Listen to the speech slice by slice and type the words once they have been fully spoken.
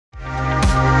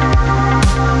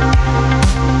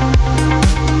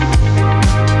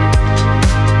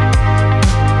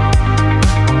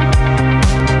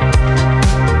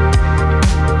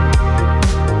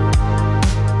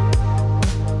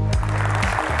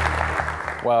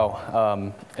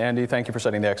Wow. Andy, thank you for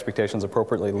setting the expectations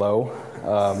appropriately low.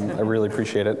 I really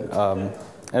appreciate it.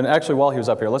 And actually, while he was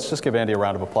up here, let's just give Andy a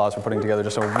round of applause for putting together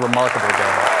just a remarkable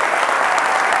day.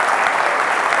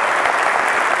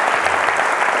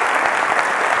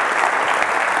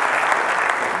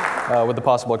 With the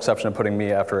possible exception of putting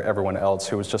me after everyone else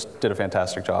who did a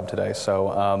fantastic job today.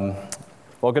 So,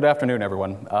 well, good afternoon,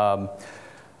 everyone.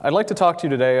 I'd like to talk to you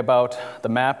today about the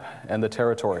map and the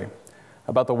territory,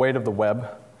 about the weight of the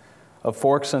web, of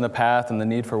forks in the path and the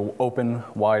need for open,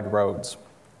 wide roads.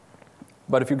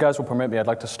 But if you guys will permit me, I'd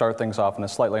like to start things off in a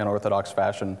slightly unorthodox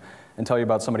fashion and tell you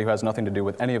about somebody who has nothing to do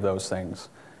with any of those things,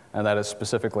 and that is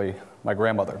specifically my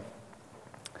grandmother.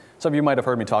 Some of you might have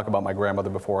heard me talk about my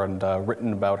grandmother before and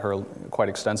written about her quite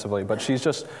extensively, but she's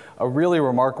just a really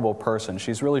remarkable person.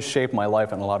 She's really shaped my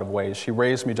life in a lot of ways. She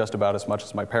raised me just about as much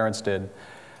as my parents did.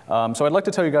 So I'd like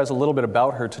to tell you guys a little bit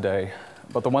about her today,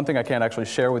 but the one thing I can't actually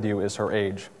share with you is her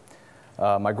age.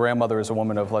 My grandmother is a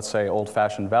woman of, let's say,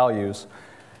 old-fashioned values,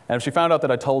 and if she found out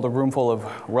that I told a room full of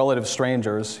relative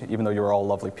strangers, even though you were all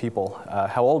lovely people,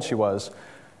 how old she was,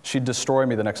 she'd destroy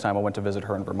me the next time I went to visit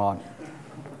her in Vermont.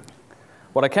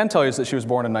 What I can tell you is that she was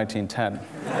born in 1910.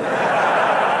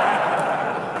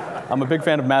 I'm a big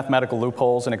fan of mathematical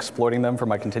loopholes and exploiting them for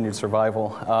my continued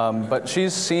survival. But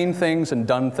she's seen things and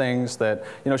done things that,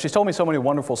 she's told me so many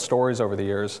wonderful stories over the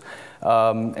years.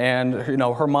 And,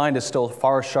 her mind is still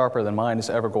far sharper than mine is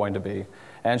ever going to be.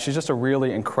 And she's just a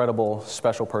really incredible,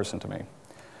 special person to me.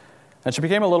 And she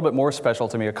became a little bit more special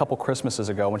to me a couple Christmases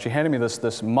ago when she handed me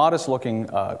this modest-looking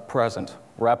present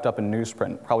wrapped up in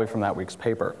newsprint, probably from that week's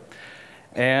paper.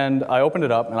 And I opened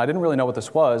it up, and I didn't really know what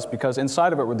this was because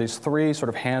inside of it were these three sort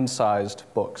of hand-sized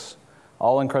books,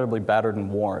 all incredibly battered and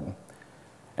worn.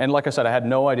 And like I said, I had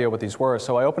no idea what these were,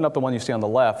 so I opened up the one you see on the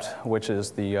left, which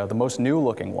is the most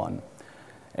new-looking one.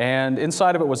 And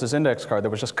inside of it was this index card that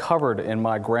was just covered in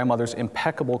my grandmother's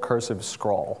impeccable cursive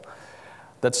scrawl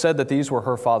that said that these were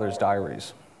her father's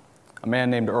diaries. A man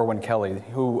named Irwin Kelly,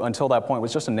 who until that point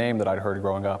was just a name that I'd heard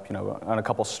growing up, on a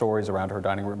couple stories around her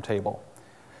dining room table.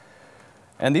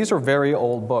 And these are very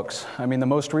old books. I mean, the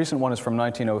most recent one is from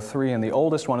 1903, and the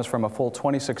oldest one is from a full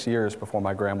 26 years before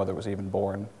my grandmother was even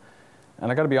born.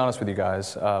 And I gotta be honest with you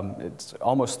guys, it's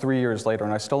almost 3 years later,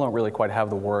 and I still don't really quite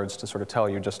have the words to sort of tell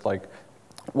you just like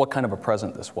what kind of a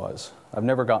present this was. I've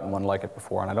never gotten one like it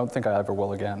before, and I don't think I ever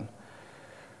will again.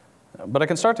 But I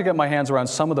can start to get my hands around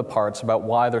some of the parts about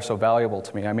why they're so valuable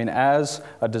to me. I mean, as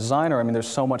a designer, there's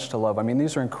so much to love. I mean,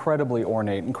 these are incredibly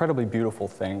ornate, incredibly beautiful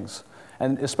things.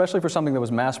 And especially for something that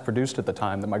was mass-produced at the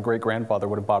time that my great-grandfather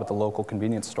would have bought at the local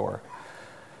convenience store.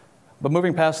 But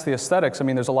moving past the aesthetics,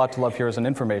 there's a lot to love here as an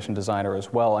information designer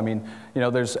as well.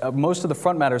 There's most of the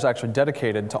front matter is actually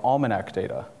dedicated to almanac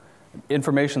data,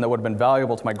 information that would have been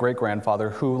valuable to my great-grandfather,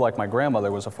 who, like my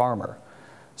grandmother, was a farmer.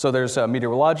 So there's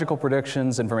meteorological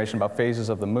predictions, information about phases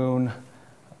of the moon,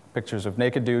 pictures of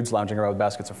naked dudes lounging around with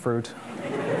baskets of fruit.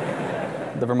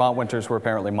 The Vermont winters were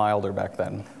apparently milder back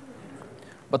then.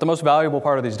 But the most valuable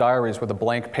part of these diaries were the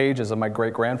blank pages of my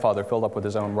great-grandfather filled up with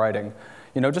his own writing.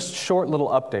 Just short little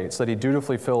updates that he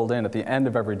dutifully filled in at the end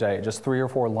of every day, just 3 or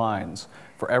 4 lines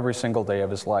for every single day of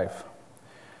his life.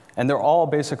 And they're all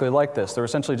basically like this. They're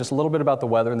essentially just a little bit about the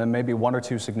weather and then maybe 1 or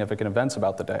 2 significant events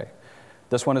about the day.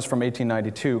 This one is from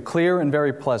 1892. Clear and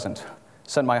very pleasant.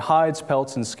 Sent my hides,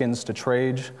 pelts, and skins to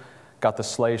trade. Got the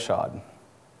sleigh shod.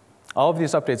 All of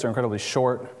these updates are incredibly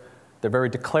short. They're very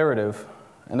declarative.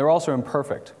 And they're also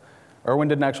imperfect. Irwin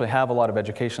didn't actually have a lot of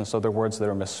education, so there are words that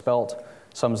are misspelt,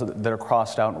 some that are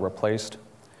crossed out and replaced.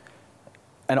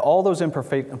 And all those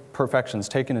imperfections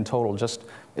taken in total,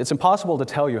 it's impossible to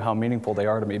tell you how meaningful they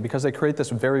are to me because they create this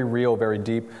very real, very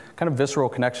deep, kind of visceral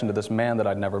connection to this man that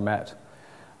I'd never met.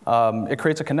 It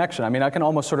creates a connection. I can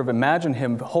almost sort of imagine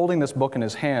him holding this book in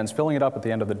his hands, filling it up at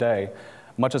the end of the day,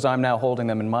 much as I'm now holding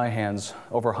them in my hands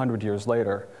over 100 years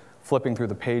later, flipping through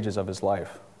the pages of his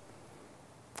life.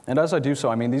 And as I do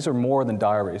so, these are more than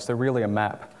diaries. They're really a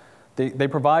map. They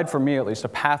provide, for me at least, a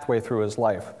pathway through his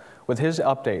life with his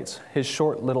updates, his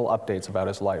short little updates about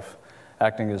his life,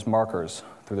 acting as markers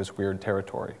through this weird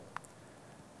territory.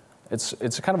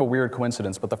 It's kind of a weird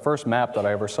coincidence, but the first map that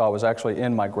I ever saw was actually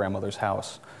in my grandmother's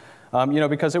house.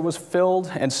 Because it was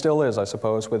filled, and still is, I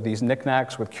suppose, with these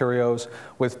knickknacks, with curios,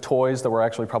 with toys that were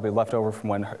actually probably left over from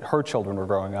when her children were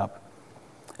growing up.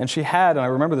 And she had, and I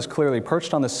remember this clearly,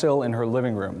 perched on the sill in her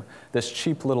living room, this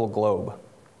cheap little globe.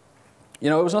 It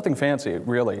was nothing fancy,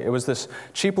 really. It was this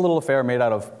cheap little affair made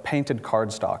out of painted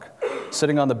cardstock,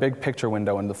 sitting on the big picture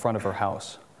window in the front of her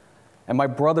house. And my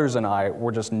brothers and I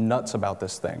were just nuts about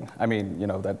this thing.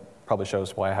 That probably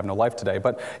shows why I have no life today.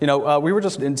 But we were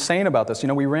just insane about this.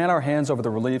 We ran our hands over the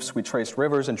reliefs. We traced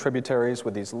rivers and tributaries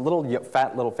with these little,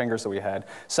 fat little fingers that we had,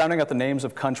 sounding out the names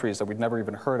of countries that we'd never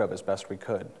even heard of as best we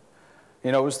could.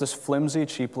 It was this flimsy,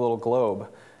 cheap little globe,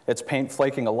 its paint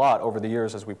flaking a lot over the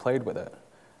years as we played with it.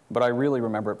 But I really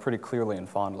remember it pretty clearly and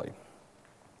fondly.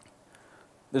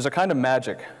 There's a kind of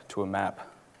magic to a map.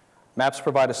 Maps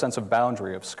provide a sense of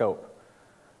boundary, of scope.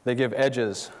 They give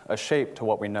edges, a shape to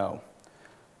what we know.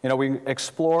 We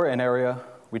explore an area,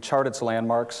 we chart its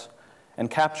landmarks, and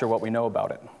capture what we know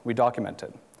about it. We document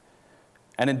it.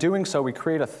 And in doing so, we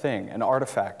create a thing, an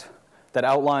artifact, that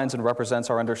outlines and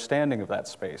represents our understanding of that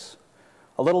space.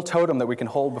 A little totem that we can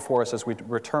hold before us as we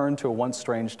return to a once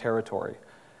strange territory.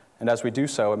 And as we do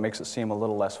so, it makes it seem a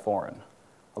little less foreign,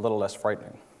 a little less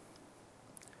frightening.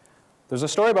 There's a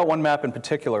story about one map in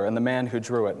particular and the man who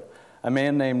drew it, a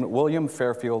man named William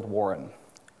Fairfield Warren.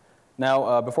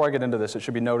 Now, before I get into this, it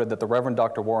should be noted that the Reverend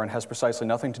Dr. Warren has precisely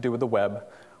nothing to do with the web,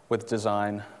 with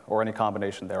design, or any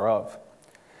combination thereof.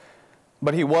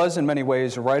 But he was, in many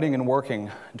ways, writing and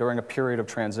working during a period of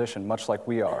transition, much like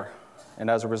we are. And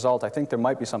as a result, I think there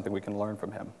might be something we can learn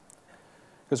from him.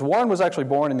 Because Warren was actually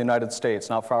born in the United States,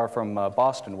 not far from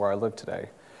Boston, where I live today,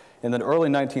 in the early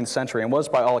 19th century, and was,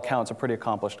 by all accounts, a pretty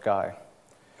accomplished guy.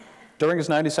 During his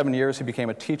 97 years, he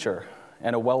became a teacher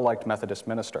and a well-liked Methodist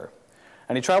minister.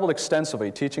 And he traveled extensively,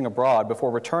 teaching abroad,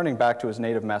 before returning back to his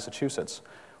native Massachusetts,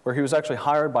 where he was actually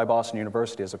hired by Boston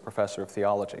University as a professor of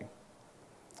theology.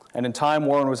 And in time,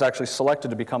 Warren was actually selected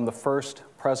to become the first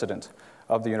president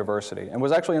of the university, and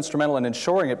was actually instrumental in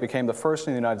ensuring it became the first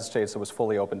in the United States that was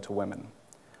fully open to women.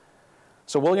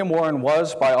 So William Warren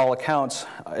was, by all accounts,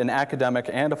 an academic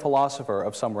and a philosopher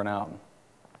of some renown.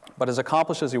 But as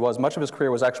accomplished as he was, much of his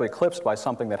career was actually eclipsed by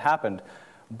something that happened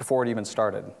before it even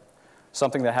started,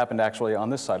 something that happened actually on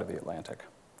this side of the Atlantic.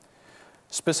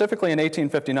 Specifically in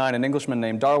 1859, an Englishman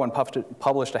named Darwin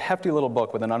published a hefty little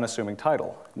book with an unassuming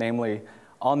title, namely,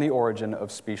 On the Origin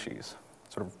of Species.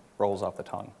 Sort of rolls off the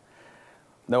tongue.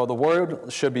 Though the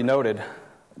word should be noted,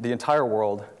 the entire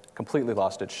world completely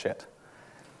lost its shit.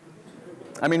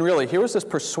 I mean, really, here was this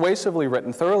persuasively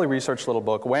written, thoroughly researched little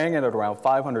book weighing in at around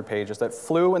 500 pages that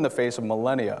flew in the face of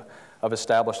millennia of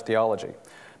established theology.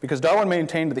 Because Darwin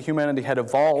maintained that humanity had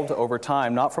evolved over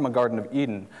time, not from a Garden of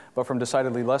Eden, but from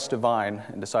decidedly less divine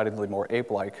and decidedly more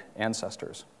ape-like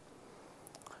ancestors.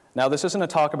 Now, this isn't a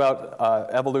talk about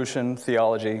evolution,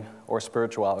 theology, or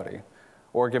spirituality.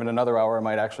 Or given another hour, I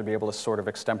might actually be able to sort of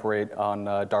extemporate on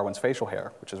Darwin's facial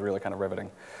hair, which is really kind of riveting.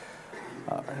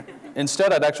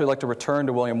 Instead, I'd actually like to return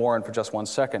to William Warren for just 1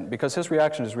 second, because his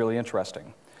reaction is really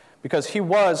interesting. Because he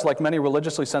was, like many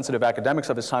religiously sensitive academics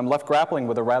of his time, left grappling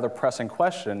with a rather pressing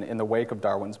question in the wake of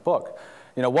Darwin's book.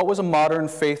 What was a modern,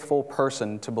 faithful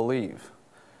person to believe?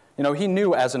 He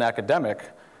knew as an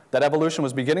academic that evolution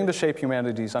was beginning to shape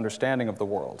humanity's understanding of the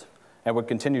world, and would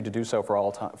continue to do so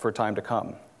for time to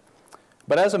come.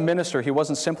 But as a minister, he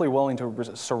wasn't simply willing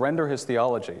to surrender his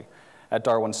theology at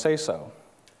Darwin's say-so.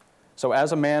 So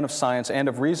as a man of science and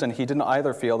of reason, he didn't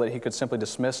either feel that he could simply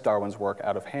dismiss Darwin's work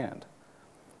out of hand.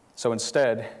 So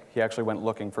instead, he actually went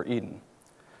looking for Eden.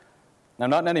 Now,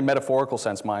 not in any metaphorical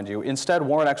sense, mind you. Instead,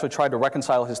 Warren actually tried to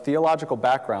reconcile his theological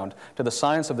background to the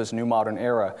science of this new modern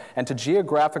era, and to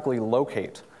geographically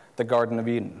locate the Garden of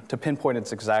Eden, to pinpoint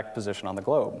its exact position on the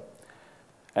globe.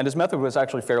 And his method was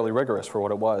actually fairly rigorous for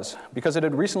what it was, because it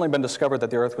had recently been discovered that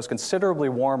the Earth was considerably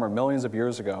warmer millions of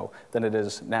years ago than it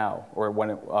is now,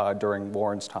 or during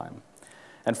Warren's time.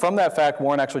 And from that fact,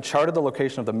 Warren actually charted the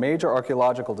location of the major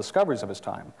archaeological discoveries of his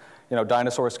time,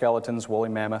 dinosaur skeletons, woolly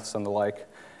mammoths, and the like,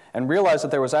 and realized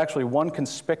that there was actually one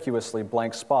conspicuously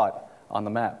blank spot on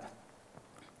the map.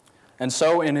 And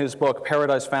so in his book,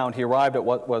 Paradise Found, he arrived at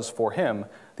what was, for him,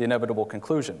 the inevitable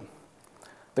conclusion.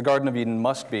 The Garden of Eden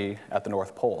must be at the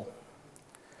North Pole.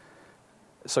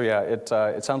 So yeah, it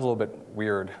sounds a little bit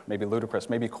weird, maybe ludicrous,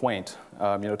 maybe quaint,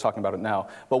 talking about it now.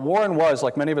 But Warren was,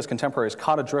 like many of his contemporaries,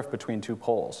 caught adrift between two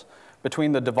poles,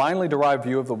 between the divinely derived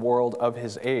view of the world of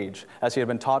his age, as he had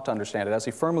been taught to understand it, as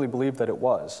he firmly believed that it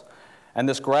was, and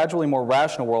this gradually more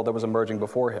rational world that was emerging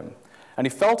before him. And he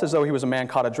felt as though he was a man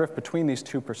caught adrift between these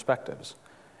two perspectives.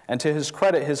 And to his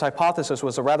credit, his hypothesis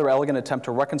was a rather elegant attempt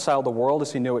to reconcile the world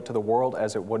as he knew it to the world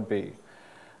as it would be.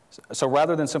 So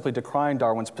rather than simply decrying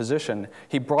Darwin's position,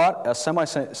 he brought a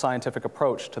semi-scientific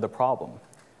approach to the problem,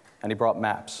 and he brought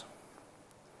maps.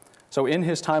 So in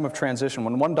his time of transition,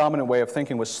 when one dominant way of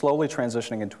thinking was slowly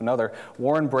transitioning into another,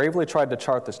 Warren bravely tried to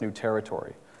chart this new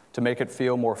territory, to make it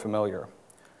feel more familiar,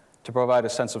 to provide a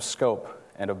sense of scope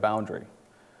and of boundary,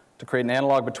 to create an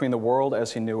analog between the world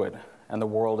as he knew it and the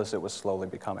world as it was slowly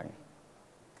becoming.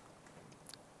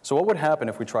 So what would happen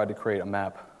if we tried to create a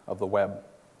map of the web?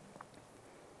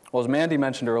 Well, as Mandy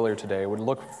mentioned earlier today, it would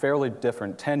look fairly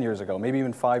different 10 years ago, maybe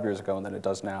even 5 years ago than it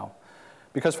does now.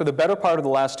 Because for the better part of the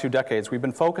last 2 decades, we've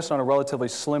been focused on a relatively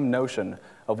slim notion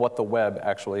of what the web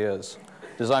actually is,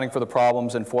 designing for the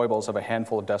problems and foibles of a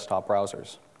handful of desktop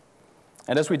browsers.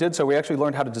 And as we did so, we actually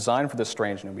learned how to design for this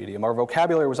strange new medium. Our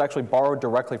vocabulary was actually borrowed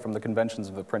directly from the conventions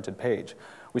of the printed page.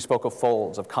 We spoke of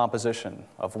folds, of composition,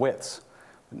 of widths.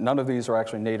 None of these are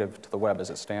actually native to the web as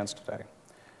it stands today.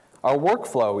 Our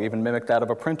workflow even mimicked that of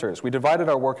a printer's. We divided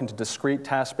our work into discrete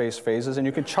task-based phases, and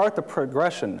you can chart the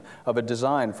progression of a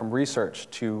design from research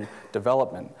to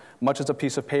development, much as a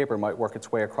piece of paper might work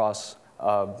its way across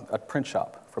a print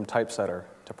shop, from typesetter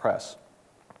to press.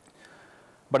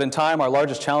 But in time, our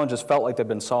largest challenges felt like they'd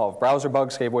been solved. Browser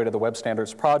bugs gave way to the Web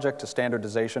Standards Project, to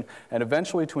standardization, and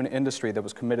eventually to an industry that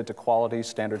was committed to quality,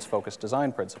 standards-focused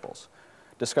design principles.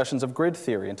 Discussions of grid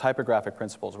theory and typographic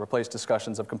principles replaced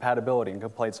discussions of compatibility and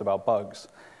complaints about bugs.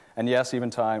 And yes,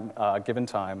 given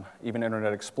time, even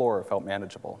Internet Explorer felt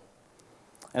manageable.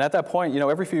 And at that point,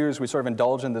 every few years we sort of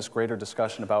indulge in this greater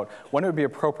discussion about when it would be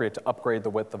appropriate to upgrade the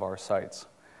width of our sites.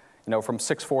 From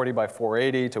 640 by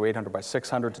 480 to 800 by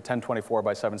 600 to 1024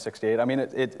 by 768. I mean,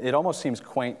 it almost seems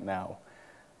quaint now.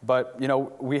 But,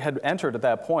 we had entered at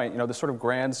that point, this sort of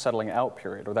grand settling out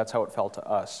period, or that's how it felt to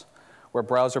us, where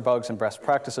browser bugs and best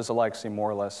practices alike seem more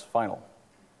or less final.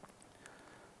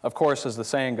 Of course, as the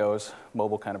saying goes,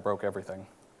 mobile kind of broke everything.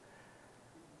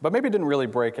 But maybe it didn't really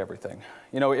break everything.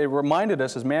 It reminded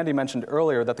us, as Mandy mentioned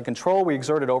earlier, that the control we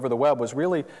exerted over the web was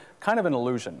really kind of an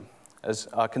illusion, as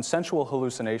a consensual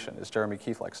hallucination, as Jeremy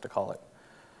Keith likes to call it.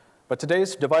 But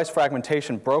today's device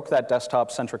fragmentation broke that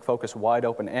desktop-centric focus wide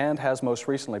open and has most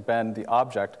recently been the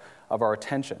object of our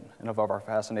attention and of our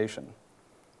fascination.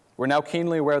 We're now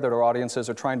keenly aware that our audiences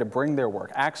are trying to bring their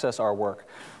work, access our work,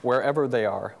 wherever they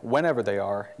are, whenever they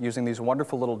are, using these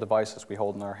wonderful little devices we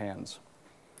hold in our hands.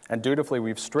 And dutifully,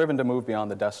 we've striven to move beyond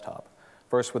the desktop,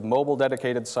 first with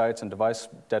mobile-dedicated sites and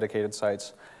device-dedicated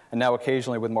sites, and now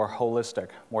occasionally with more holistic,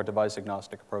 more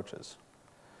device-agnostic approaches.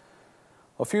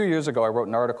 A few years ago, I wrote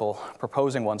an article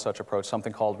proposing one such approach,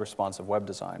 something called responsive web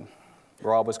design.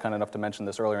 Rob was kind enough to mention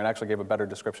this earlier and actually gave a better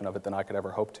description of it than I could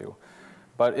ever hope to.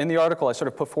 But in the article, I sort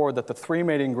of put forward that the 3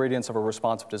 main ingredients of a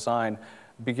responsive design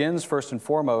begins first and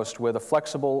foremost with a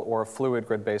flexible or a fluid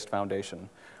grid-based foundation,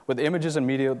 with images and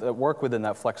media that work within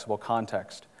that flexible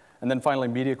context. And then finally,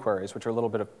 media queries, which are a little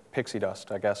bit of pixie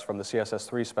dust, I guess, from the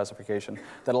CSS3 specification,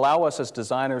 that allow us as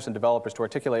designers and developers to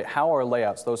articulate how our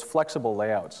layouts, those flexible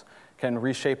layouts, can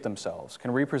reshape themselves,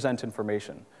 can represent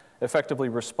information, effectively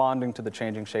responding to the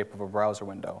changing shape of a browser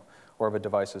window or of a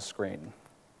device's screen.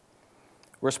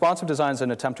 Responsive design is an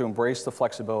attempt to embrace the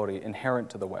flexibility inherent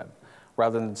to the web,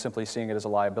 rather than simply seeing it as a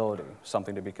liability,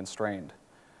 something to be constrained.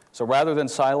 So rather than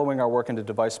siloing our work into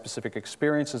device-specific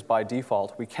experiences by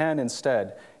default, we can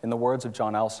instead, in the words of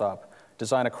John Alsop,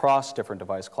 design across different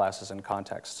device classes and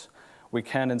contexts. We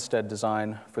can instead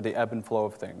design for the ebb and flow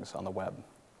of things on the web.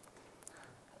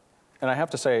 And I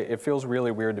have to say, it feels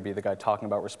really weird to be the guy talking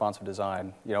about responsive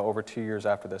design, over 2 years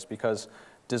after this, because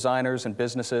designers and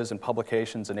businesses and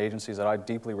publications and agencies that I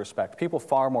deeply respect, people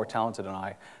far more talented than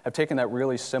I, have taken that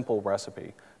really simple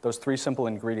recipe, those 3 simple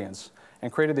ingredients,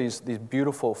 and created these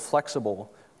beautiful,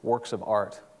 flexible works of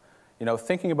art.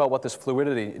 Thinking about what this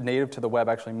fluidity native to the web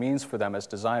actually means for them as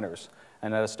designers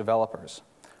and as developers.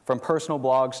 From personal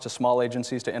blogs to small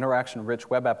agencies to interaction-rich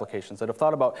web applications that have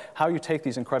thought about how you take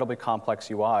these incredibly complex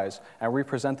UIs and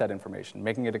represent that information,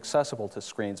 making it accessible to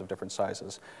screens of different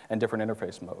sizes and different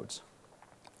interface modes.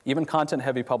 Even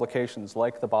content-heavy publications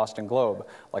like the Boston Globe,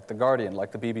 like The Guardian,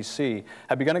 like the BBC,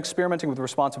 have begun experimenting with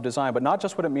responsive design, but not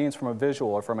just what it means from a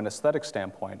visual or from an aesthetic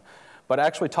standpoint, but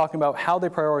actually talking about how they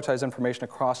prioritize information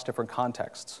across different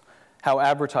contexts, how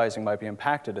advertising might be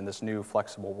impacted in this new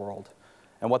flexible world,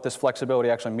 and what this flexibility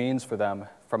actually means for them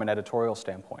from an editorial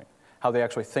standpoint, how they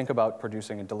actually think about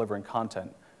producing and delivering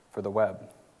content for the web.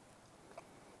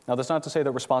 Now, that's not to say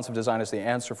that responsive design is the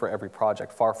answer for every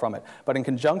project, far from it. But in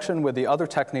conjunction with the other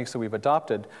techniques that we've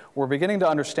adopted, we're beginning to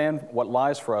understand what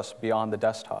lies for us beyond the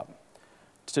desktop,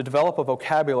 to develop a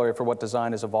vocabulary for what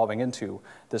design is evolving into,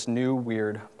 this new,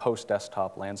 weird,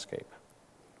 post-desktop landscape.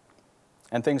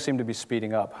 And things seem to be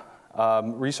speeding up.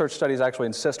 Research studies actually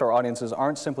insist our audiences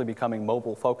aren't simply becoming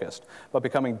mobile-focused, but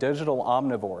becoming digital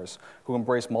omnivores who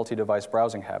embrace multi-device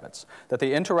browsing habits, that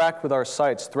they interact with our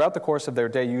sites throughout the course of their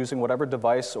day using whatever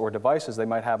device or devices they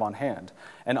might have on hand.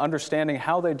 And understanding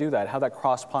how they do that, how that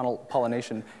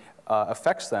cross-pollination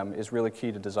affects them is really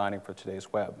key to designing for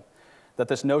today's web. That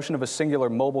this notion of a singular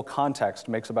mobile context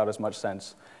makes about as much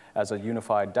sense as a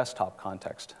unified desktop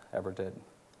context ever did.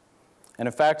 And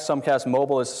in fact, some cast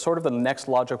mobile as sort of the next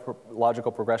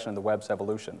logical progression in the web's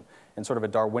evolution, in sort of a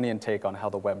Darwinian take on how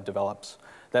the web develops.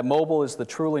 That mobile is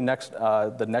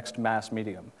the next mass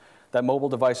medium. That mobile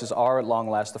devices are, at long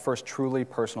last, the first truly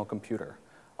personal computer,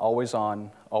 always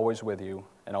on, always with you,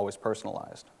 and always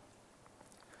personalized.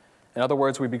 In other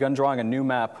words, we've begun drawing a new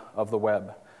map of the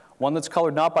web, one that's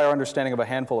colored not by our understanding of a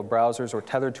handful of browsers or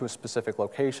tethered to a specific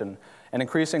location, and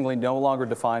increasingly no longer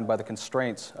defined by the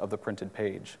constraints of the printed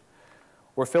page.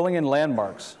 We're filling in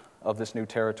landmarks of this new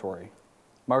territory,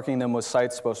 marking them with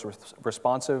sites both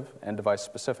responsive and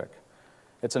device-specific.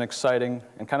 It's an exciting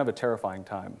and kind of a terrifying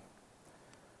time.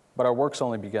 But our work's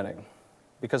only beginning,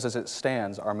 because as it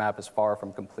stands, our map is far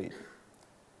from complete.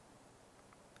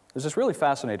 There's this really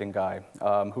fascinating guy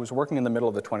who was working in the middle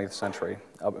of the 20th century,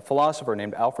 a philosopher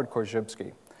named Alfred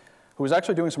Korzybski, who was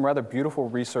actually doing some rather beautiful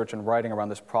research and writing around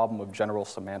this problem of general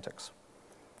semantics.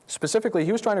 Specifically,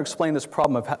 he was trying to explain this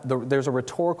problem of how there's a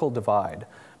rhetorical divide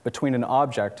between an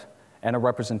object and a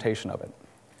representation of it,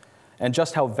 and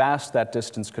just how vast that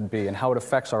distance could be and how it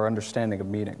affects our understanding of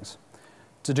meanings.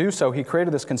 To do so, he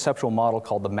created this conceptual model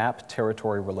called the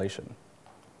map-territory relation.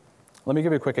 Let me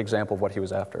give you a quick example of what he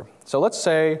was after. So let's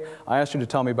say I asked you to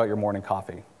tell me about your morning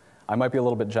coffee. I might be a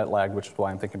little bit jet-lagged, which is why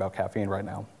I'm thinking about caffeine right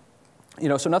now.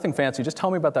 So nothing fancy. Just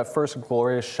tell me about that first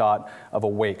glorious shot of a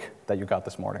wake that you got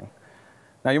this morning.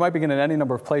 Now, you might begin in any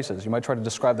number of places. You might try to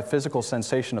describe the physical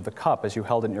sensation of the cup as you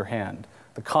held it in your hand,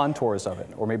 the contours of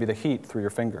it, or maybe the heat through your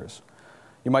fingers.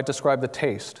 You might describe the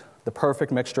taste, the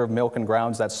perfect mixture of milk and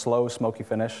grounds, that slow, smoky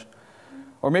finish.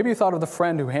 Or maybe you thought of the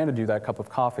friend who handed you that cup of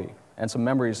coffee and some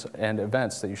memories and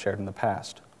events that you shared in the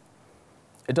past.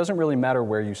 It doesn't really matter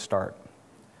where you start.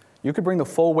 You could bring the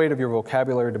full weight of your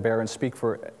vocabulary to bear and speak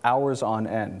for hours on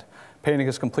end, painting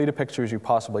as complete a picture as you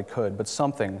possibly could, but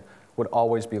something would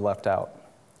always be left out.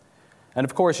 And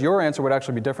of course, your answer would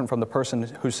actually be different from the person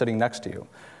who's sitting next to you.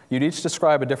 You'd each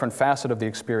describe a different facet of the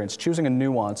experience, choosing a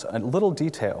nuance, a little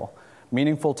detail,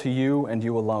 meaningful to you and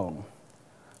you alone.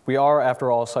 We are,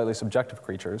 after all, slightly subjective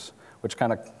creatures, which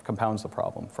kind of compounds the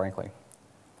problem, frankly.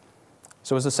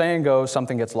 So as the saying goes,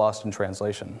 something gets lost in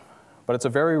translation. But it's a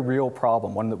very real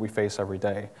problem, one that we face every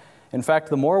day. In fact,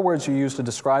 the more words you use to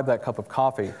describe that cup of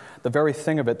coffee, the very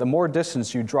thing of it, the more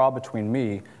distance you draw between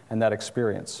me and that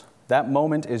experience. That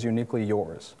moment is uniquely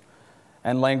yours,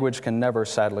 and language can never,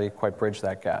 sadly, quite bridge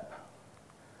that gap.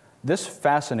 This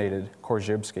fascinated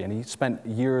Korzybski, and he spent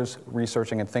years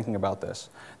researching and thinking about this,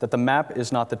 that the map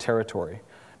is not the territory.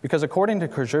 Because according to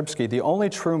Korzybski, the only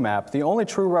true map, the only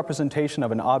true representation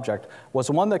of an object was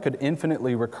one that could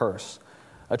infinitely recurse.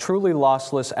 A truly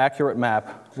lossless, accurate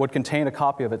map would contain a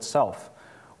copy of itself,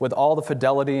 with all the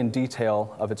fidelity and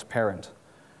detail of its parent.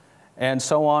 And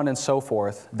so on and so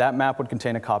forth. That map would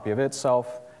contain a copy of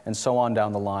itself, and so on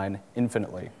down the line,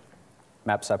 infinitely.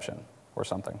 Mapception, or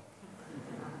something.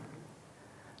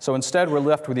 So instead, we're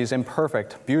left with these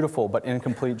imperfect, beautiful, but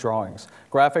incomplete drawings,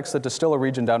 graphics that distill a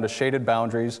region down to shaded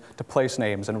boundaries, to place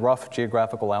names, and rough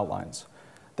geographical outlines.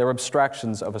 They're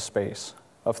abstractions of a space,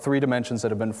 of 3 dimensions that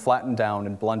have been flattened down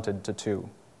and blunted to 2.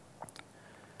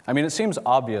 I mean, it seems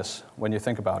obvious when you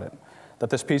think about it, that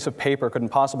this piece of paper couldn't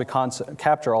possibly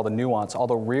capture all the nuance, all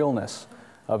the realness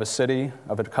of a city,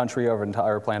 of a country, of an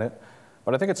entire planet,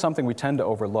 but I think it's something we tend to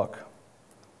overlook.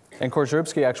 And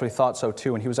Korzybski actually thought so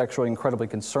too, and he was actually incredibly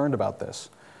concerned about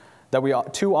this, that we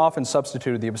too often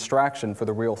substituted the abstraction for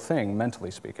the real thing,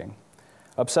 mentally speaking,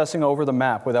 obsessing over the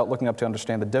map without looking up to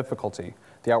understand the difficulty,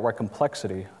 the outright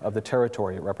complexity of the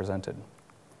territory it represented.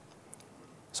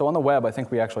 So on the web, I think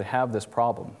we actually have this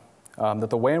problem, that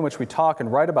the way in which we talk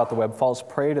and write about the web falls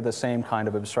prey to the same kind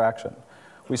of abstraction.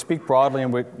 We speak broadly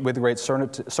and with great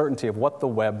certainty of what the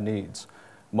web needs,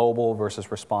 mobile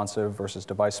versus responsive versus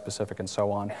device-specific and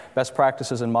so on, best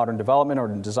practices in modern development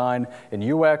or in design,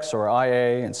 in UX or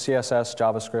IA, in CSS,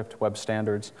 JavaScript, web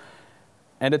standards.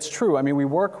 And it's true, I mean, we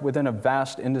work within a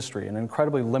vast industry, an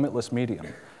incredibly limitless medium.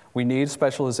 We need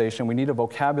specialization, we need a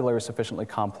vocabulary sufficiently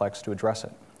complex to address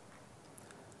it.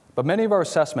 But many of our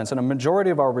assessments and a majority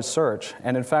of our research,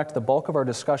 and in fact the bulk of our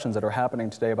discussions that are happening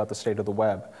today about the state of the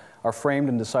web, are framed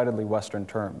in decidedly Western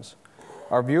terms.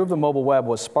 Our view of the mobile web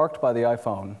was sparked by the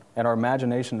iPhone and our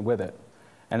imagination with it,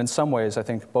 and in some ways I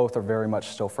think both are very much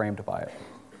still framed by it.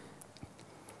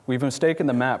 We've mistaken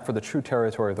the map for the true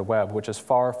territory of the web, which is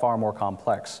far, far more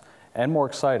complex and more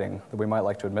exciting than we might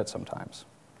like to admit sometimes.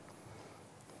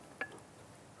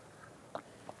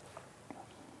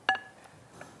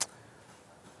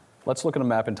 Let's look at a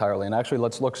map entirely, and actually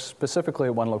let's look specifically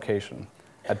at one location,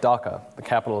 at Dhaka, the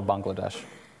capital of Bangladesh.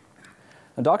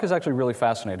 And Dhaka is actually really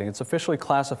fascinating. It's officially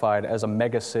classified as a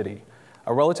mega city,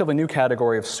 a relatively new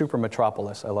category of super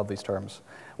metropolis. I love these terms.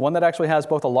 One that actually has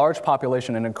both a large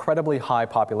population and incredibly high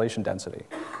population density.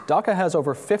 Dhaka has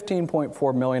over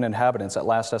 15.4 million inhabitants at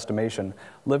last estimation,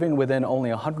 living within only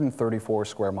 134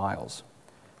 square miles.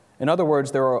 In other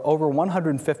words, there are over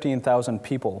 115,000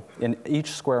 people in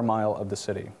each square mile of the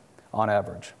city, on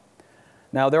average.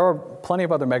 Now, there are plenty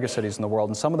of other megacities in the world,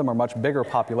 and some of them are much bigger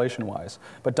population-wise,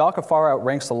 but Dhaka far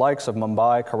outranks the likes of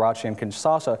Mumbai, Karachi, and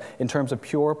Kinshasa in terms of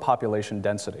pure population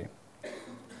density.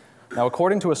 Now,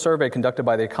 according to a survey conducted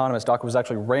by The Economist, Dhaka was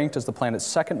actually ranked as the planet's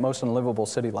second most unlivable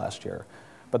city last year,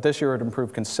 but this year it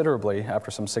improved considerably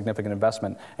after some significant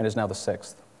investment and is now the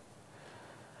 6th.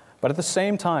 But at the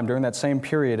same time, during that same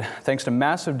period, thanks to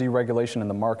massive deregulation in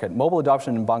the market, mobile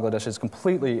adoption in Bangladesh has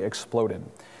completely exploded.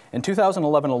 In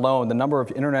 2011 alone, the number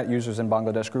of internet users in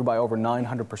Bangladesh grew by over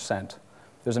 900%.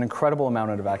 There's an incredible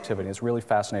amount of activity. It's really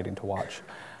fascinating to watch.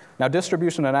 Now,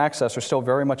 distribution and access are still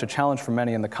very much a challenge for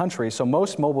many in the country, so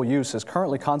most mobile use is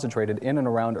currently concentrated in and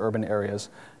around urban areas,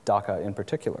 Dhaka in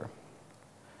particular.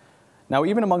 Now,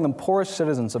 even among the poorest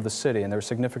citizens of the city, and there's a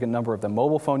significant number of them,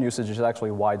 mobile phone usage is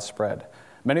actually widespread.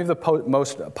 Many of the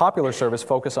most popular services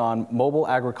focus on mobile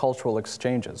agricultural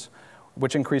exchanges,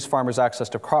 which increase farmers' access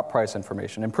to crop price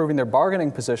information, improving their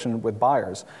bargaining position with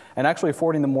buyers, and actually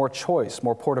affording them more choice,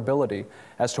 more portability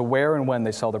as to where and when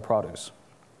they sell their produce.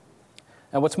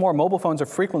 And what's more, mobile phones are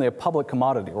frequently a public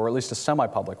commodity, or at least a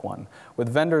semi-public one, with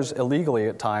vendors illegally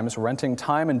at times renting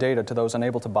time and data to those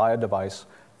unable to buy a device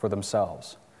for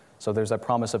themselves. So there's that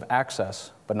promise of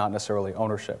access, but not necessarily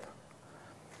ownership.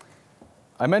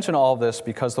 I mention all of this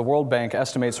because the World Bank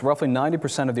estimates roughly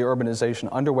 90% of the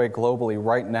urbanization underway globally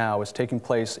right now is taking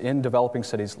place in developing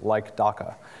cities like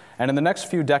Dhaka. And in the next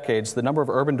few decades, the number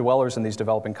of urban dwellers in these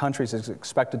developing countries is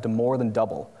expected to more than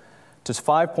double, to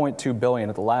 5.2 billion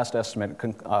at the last estimate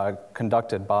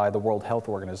conducted by the World Health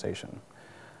Organization.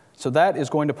 So that is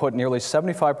going to put nearly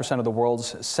 75% of the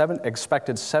world's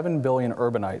expected 7 billion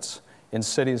urbanites in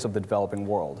cities of the developing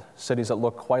world, cities that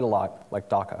look quite a lot like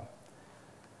Dhaka.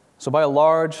 So by a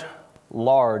large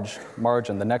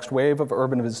margin, the next wave of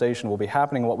urbanization will be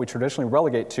happening in what we traditionally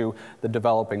relegate to the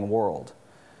developing world,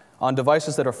 on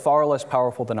devices that are far less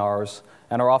powerful than ours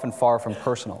and are often far from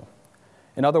personal.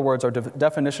 In other words, our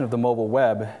definition of the mobile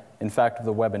web, in fact of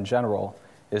the web in general,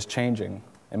 is changing.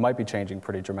 It might be changing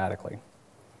pretty dramatically.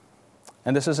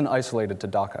 And this isn't isolated to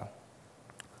Dhaka.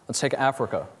 Let's take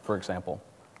Africa, for example.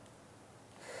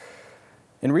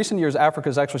 In recent years, Africa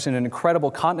has actually seen an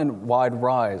incredible continent-wide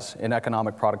rise in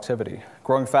economic productivity,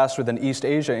 growing faster than East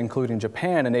Asia, including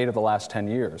Japan, in 8 of the last 10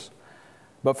 years.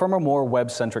 But from a more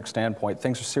web-centric standpoint,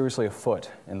 things are seriously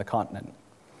afoot in the continent.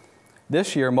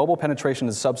 This year, mobile penetration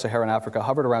in sub-Saharan Africa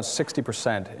hovered around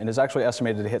 60% and is actually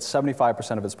estimated to hit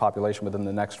 75% of its population within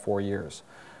the next 4 years.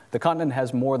 The continent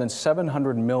has more than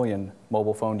 700 million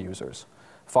mobile phone users,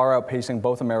 far outpacing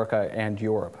both America and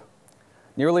Europe.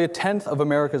 Nearly 1/10 of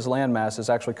America's landmass is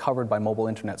actually covered by mobile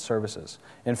internet services.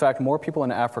 In fact, more people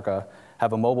in Africa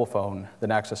have a mobile phone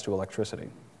than access to electricity.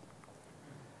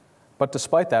 But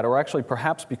despite that, or actually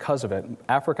perhaps because of it,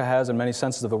 Africa has, in many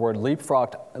senses of the word,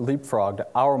 leapfrogged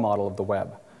our model of the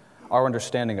web, our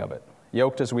understanding of it,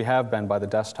 yoked as we have been by the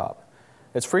desktop.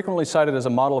 It's frequently cited as a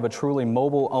model of a truly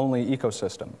mobile-only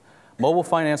ecosystem. Mobile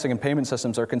financing and payment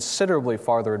systems are considerably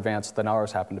farther advanced than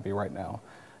ours happen to be right now.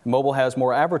 Mobile has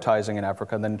more advertising in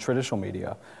Africa than traditional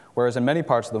media, whereas in many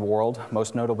parts of the world,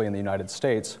 most notably in the United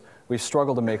States, we've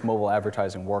struggled to make mobile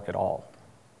advertising work at all.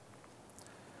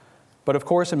 But of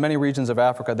course, in many regions of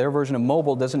Africa, their version of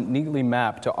mobile doesn't neatly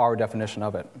map to our definition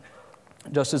of it.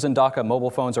 Just as in Dhaka,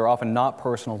 mobile phones are often not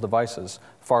personal devices,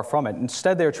 far from it.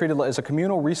 Instead, they are treated as a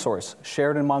communal resource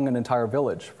shared among an entire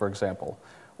village, for example,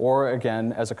 or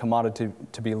again, as a commodity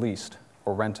to be leased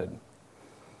or rented.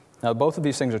 Now, both of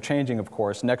these things are changing, of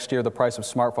course. Next year, the price of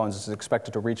smartphones is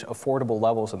expected to reach affordable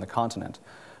levels in the continent.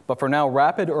 But for now,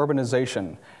 rapid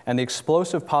urbanization and the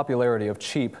explosive popularity of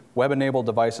cheap, web-enabled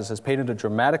devices has painted a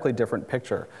dramatically different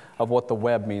picture of what the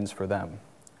web means for them.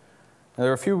 Now,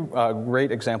 there are a few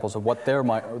great examples of what their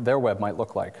web might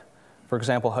look like. For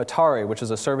example, Hatari, which is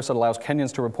a service that allows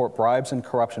Kenyans to report bribes and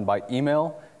corruption by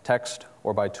email, text,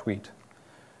 or by tweet.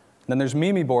 Then there's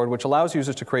Mimi Board, which allows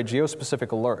users to create geo-specific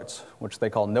alerts, which they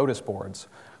call notice boards,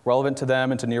 relevant to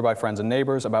them and to nearby friends and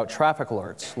neighbors about traffic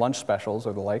alerts, lunch specials,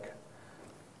 or the like.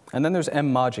 And then there's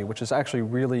M-Maji, which is actually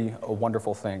really a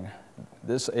wonderful thing.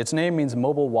 Its name means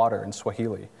mobile water in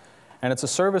Swahili, and it's a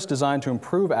service designed to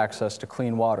improve access to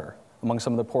clean water among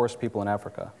some of the poorest people in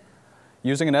Africa.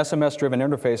 Using an SMS-driven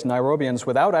interface, Nairobians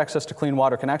without access to clean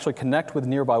water can actually connect with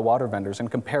nearby water vendors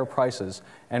and compare prices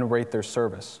and rate their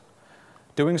service.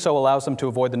 Doing so allows them to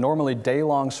avoid the normally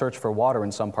day-long search for water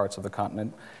in some parts of the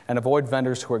continent and avoid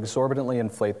vendors who exorbitantly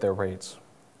inflate their rates.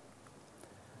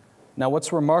 Now,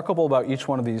 what's remarkable about each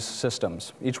one of these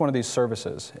systems, each one of these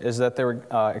services, is that they're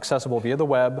accessible via the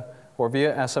web or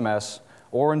via SMS,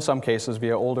 or in some cases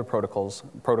via older protocols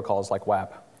like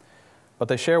WAP. But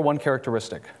they share one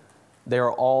characteristic. They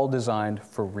are all designed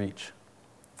for reach,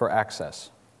 for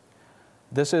access.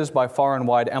 This is by far and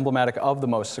wide emblematic of the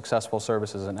most successful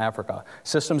services in Africa,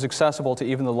 systems accessible to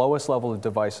even the lowest level of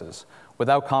devices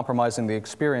without compromising the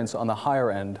experience on the higher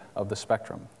end of the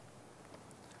spectrum.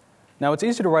 Now, it's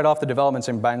easy to write off the developments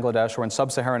in Bangladesh or in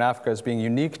sub-Saharan Africa as being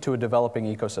unique to a developing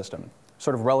ecosystem,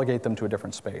 sort of relegate them to a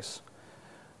different space.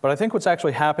 But I think what's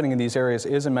actually happening in these areas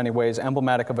is in many ways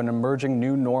emblematic of an emerging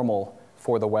new normal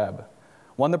for the web,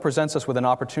 one that presents us with an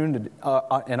opportunity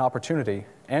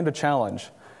and a challenge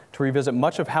to revisit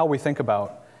much of how we think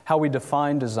about, how we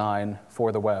define design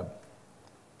for the web.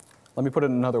 Let me put it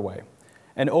another way.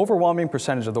 An overwhelming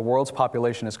percentage of the world's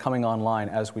population is coming online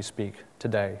as we speak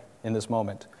today, in this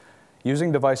moment,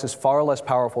 using devices far less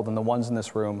powerful than the ones in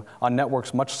this room, on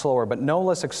networks much slower, but no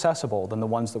less accessible than the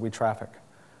ones that we traffic.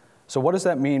 So what does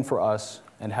that mean for us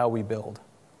and how we build?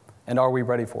 And are we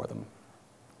ready for them?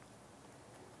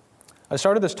 I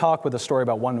started this talk with a story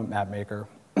about one map maker.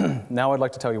 Now I'd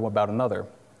like to tell you about another.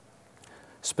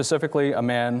 Specifically, a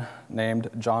man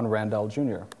named John Randall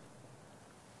Jr.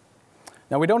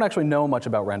 Now, we don't actually know much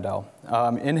about Randall.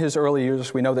 In his early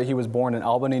years, we know that he was born in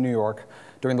Albany, New York,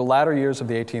 during the latter years of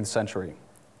the 18th century.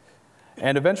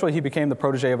 And eventually, he became the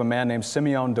protege of a man named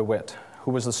Simeon DeWitt,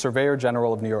 who was the Surveyor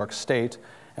General of New York State,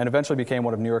 and eventually became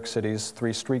one of New York City's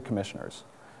 3 street commissioners.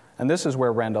 And this is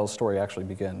where Randall's story actually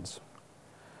begins.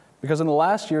 Because in the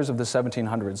last years of the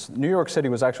 1700s, New York City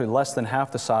was actually less than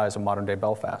half the size of modern-day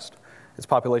Belfast. Its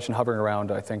population hovering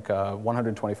around, I think,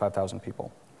 125,000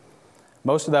 people.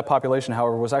 Most of that population,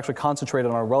 however, was actually concentrated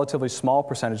on a relatively small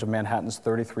percentage of Manhattan's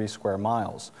 33 square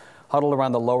miles, huddled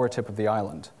around the lower tip of the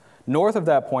island. North of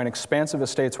that point, expansive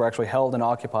estates were actually held and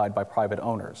occupied by private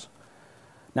owners.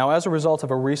 Now, as a result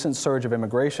of a recent surge of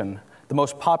immigration, the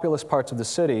most populous parts of the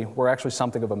city were actually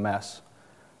something of a mess.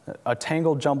 A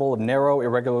tangled jumble of narrow,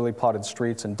 irregularly plotted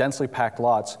streets and densely packed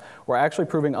lots were actually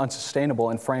proving unsustainable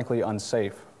and frankly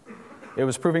unsafe. It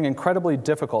was proving incredibly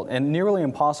difficult and nearly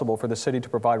impossible for the city to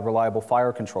provide reliable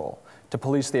fire control, to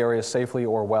police the area safely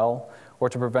or well, or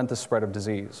to prevent the spread of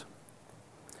disease.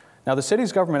 Now, the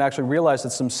city's government actually realized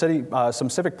that some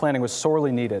civic planning was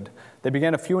sorely needed. They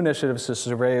began a few initiatives to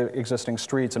survey existing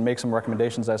streets and make some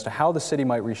recommendations as to how the city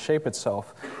might reshape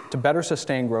itself to better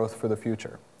sustain growth for the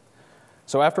future.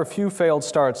 So after a few failed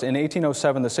starts, in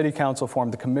 1807, the City Council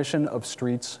formed the Commission of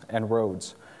Streets and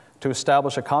Roads to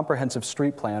establish a comprehensive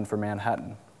street plan for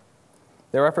Manhattan.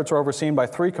 Their efforts were overseen by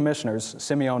 3 commissioners,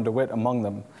 Simeon DeWitt among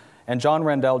them, and John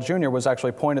Randall Jr. was actually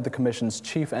appointed the commission's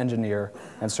chief engineer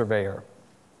and surveyor.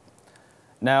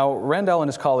 Now, Randall and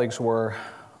his colleagues were,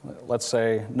 let's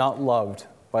say, not loved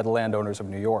by the landowners of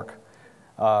New York.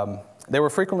 They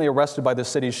were frequently arrested by the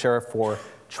city's sheriff for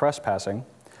trespassing,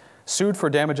 sued for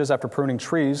damages after pruning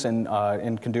trees in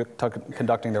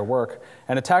conducting their work,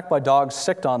 and attacked by dogs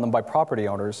sicked on them by property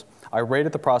owners, irate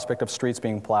at the prospect of streets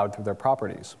being plowed through their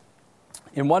properties.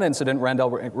 In one incident,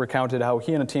 Randall recounted how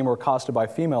he and a team were accosted by a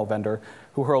female vendor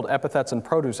who hurled epithets and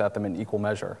produce at them in equal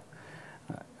measure.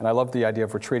 And I love the idea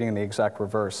of retreating in the exact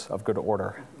reverse of good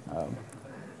order.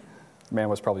 The man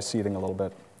was probably seething a little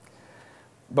bit.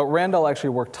 But Randall actually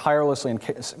worked tirelessly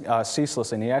and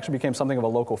ceaselessly, and he actually became something of a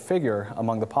local figure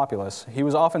among the populace. He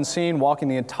was often seen walking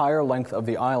the entire length of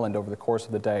the island over the course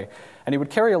of the day, and he would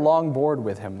carry a long board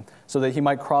with him so that he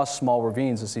might cross small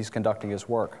ravines as he's conducting his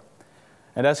work.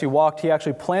 And as he walked, he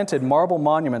actually planted marble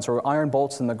monuments or iron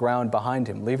bolts in the ground behind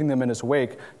him, leaving them in his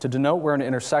wake to denote where an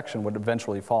intersection would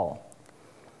eventually fall.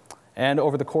 And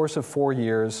over the course of 4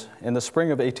 years, in the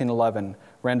spring of 1811,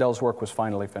 Randall's work was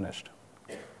finally finished.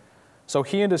 So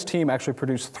he and his team actually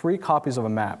produced 3 copies of a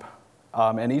map,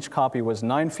 and each copy was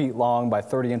 9 feet long by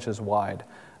 30 inches wide,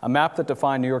 a map that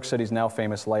defined New York City's now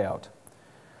famous layout.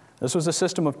 This was a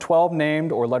system of 12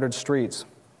 named or lettered streets.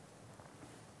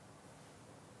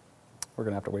 We're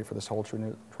going to have to wait for this whole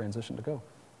transition to go.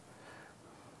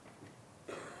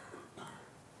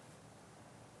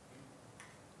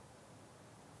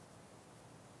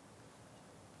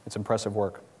 It's impressive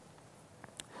work.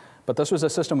 But this was a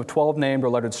system of 12 named or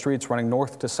lettered streets running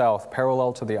north to south,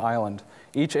 parallel to the island,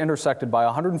 each intersected by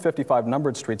 155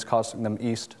 numbered streets crossing them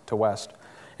east to west,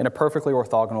 in a perfectly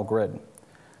orthogonal grid.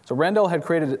 So Randall had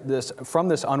created this, from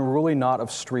this unruly knot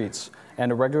of streets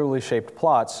and irregularly shaped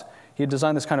plots, he had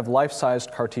designed this kind of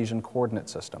life-sized Cartesian coordinate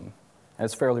system, and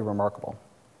it's fairly remarkable.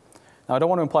 Now, I don't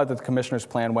want to imply that the commissioner's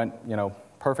plan went,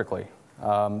 perfectly.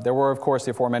 There were, of course,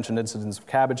 the aforementioned incidents of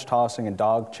cabbage tossing and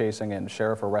dog chasing and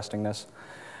sheriff arrestingness.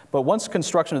 But once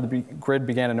construction of the grid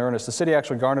began in earnest, the city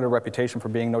actually garnered a reputation for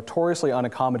being notoriously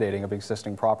unaccommodating of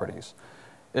existing properties.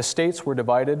 Estates were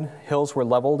divided, hills were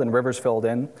leveled, and rivers filled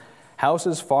in.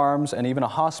 Houses, farms, and even a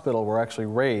hospital were actually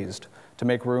razed to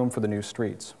make room for the new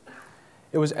streets.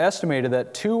 It was estimated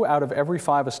that 2 out of every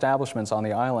 5 establishments on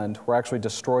the island were actually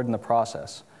destroyed in the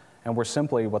process and were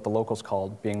simply what the locals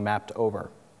called being mapped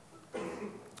over.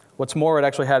 What's more, it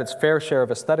actually had its fair share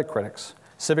of aesthetic critics.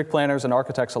 Civic planners and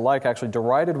architects alike actually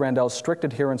derided Randell's strict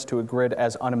adherence to a grid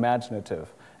as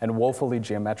unimaginative and woefully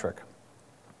geometric.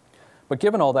 But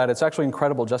given all that, it's actually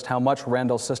incredible just how much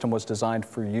Randell's system was designed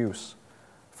for use,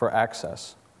 for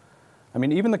access. I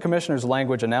mean, even the commissioner's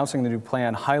language announcing the new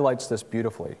plan highlights this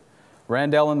beautifully.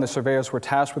 Randell and the surveyors were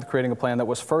tasked with creating a plan that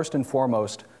was first and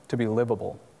foremost to be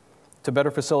livable, to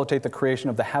better facilitate the creation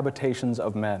of the habitations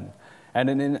of men, and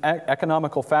in an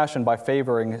economical fashion by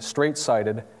favoring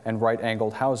straight-sided and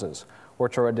right-angled houses,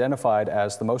 which are identified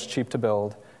as the most cheap to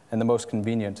build and the most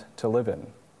convenient to live in.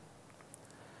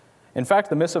 In fact,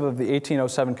 the missive of the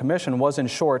 1807 Commission was, in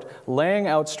short, laying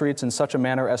out streets in such a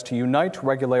manner as to unite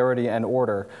regularity and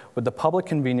order with the public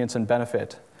convenience and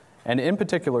benefit, and in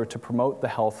particular to promote the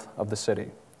health of the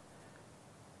city.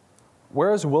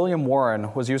 Whereas William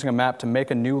Warren was using a map to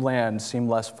make a new land seem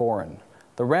less foreign,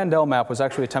 the Randell map was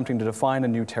actually attempting to define a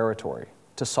new territory,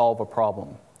 to solve a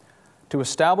problem, to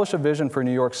establish a vision for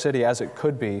New York City as it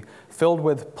could be, filled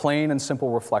with plain and simple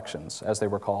reflections, as they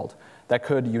were called, that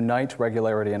could unite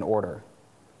regularity and order.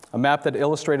 A map that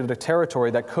illustrated a territory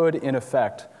that could, in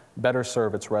effect, better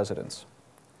serve its residents.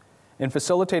 In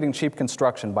facilitating cheap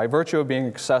construction, by virtue of being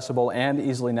accessible and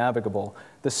easily navigable,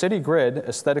 the city grid,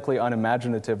 aesthetically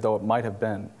unimaginative though it might have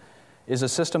been, is a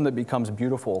system that becomes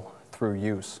beautiful through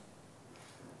use,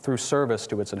 through service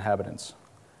to its inhabitants,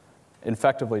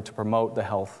 effectively to promote the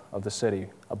health of the city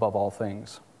above all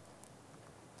things.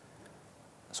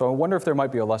 So I wonder if there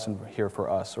might be a lesson here for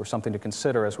us, or something to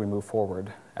consider as we move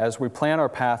forward, as we plan our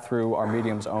path through our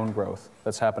medium's own growth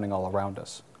that's happening all around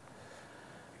us.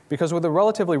 Because with the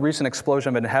relatively recent explosion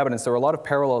of inhabitants, there are a lot of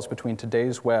parallels between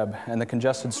today's web and the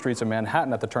congested streets of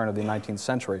Manhattan at the turn of the 19th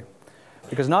century.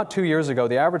 Because not 2 years ago,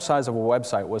 the average size of a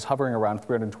website was hovering around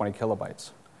 320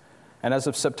 kilobytes. And as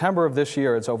of September of this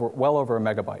year, it's well over a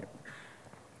megabyte.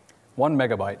 1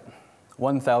 megabyte,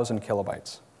 1,000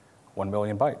 kilobytes, 1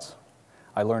 million bytes.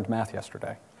 I learned math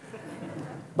yesterday.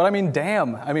 But I mean,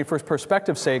 damn, for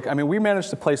perspective's sake, we managed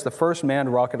to place the first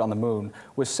manned rocket on the moon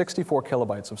with 64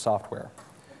 kilobytes of software.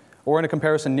 Or in a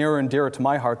comparison nearer and dearer to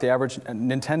my heart, the average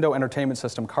Nintendo Entertainment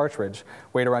System cartridge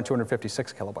weighed around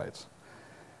 256 kilobytes.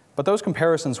 But those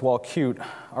comparisons, while cute,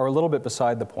 are a little bit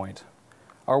beside the point.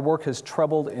 Our work has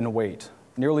trebled in weight,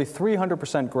 nearly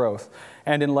 300% growth,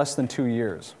 and in less than 2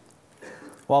 years.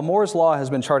 While Moore's Law has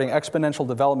been charting exponential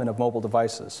development of mobile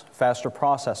devices, faster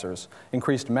processors,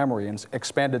 increased memory, and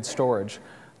expanded storage,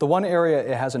 the one area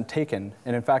it hasn't taken,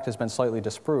 and in fact has been slightly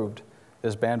disproved,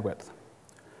 is bandwidth.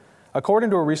 According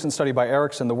to a recent study by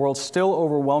Ericsson, the world still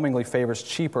overwhelmingly favors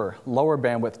cheaper, lower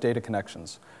bandwidth data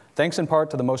connections, thanks in part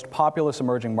to the most populous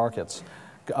emerging markets.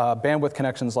 Bandwidth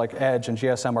connections like Edge and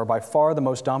GSM are by far the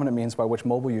most dominant means by which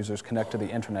mobile users connect to the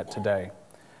internet today.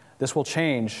 This will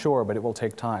change, sure, but it will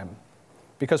take time.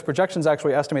 Because projections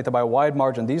actually estimate that by a wide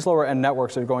margin, these lower-end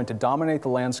networks are going to dominate the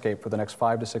landscape for the next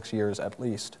 5 to 6 years at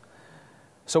least.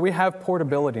 So we have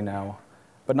portability now,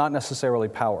 but not necessarily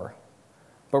power.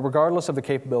 But regardless of the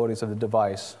capabilities of the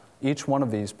device, each one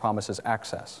of these promises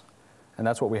access, and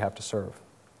that's what we have to serve.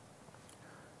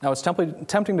 Now, it's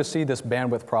tempting to see this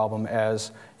bandwidth problem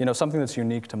as something that's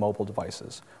unique to mobile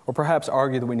devices, or perhaps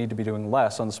argue that we need to be doing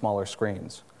less on the smaller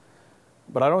screens.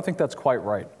 But I don't think that's quite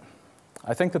right.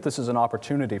 I think that this is an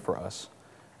opportunity for us,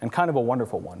 and kind of a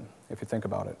wonderful one, if you think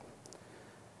about it.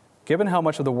 Given how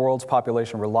much of the world's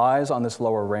population relies on this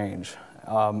lower range,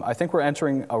 I think we're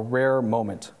entering a rare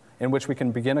moment in which we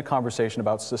can begin a conversation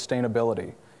about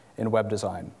sustainability in web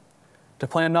design, to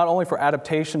plan not only for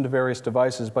adaptation to various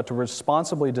devices, but to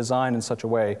responsibly design in such a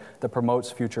way that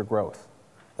promotes future growth,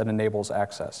 that enables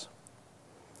access.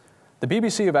 The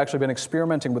BBC have actually been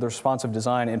experimenting with responsive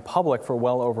design in public for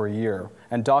well over a year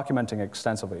and documenting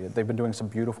extensively. They've been doing some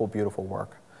beautiful, beautiful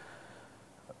work.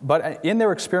 But in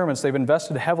their experiments, they've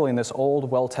invested heavily in this old,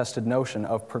 well-tested notion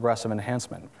of progressive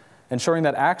enhancement, ensuring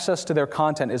that access to their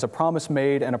content is a promise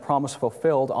made and a promise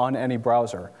fulfilled on any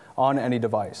browser, on any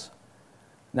device.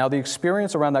 Now, the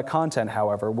experience around that content,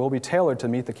 however, will be tailored to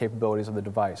meet the capabilities of the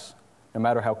device, no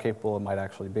matter how capable it might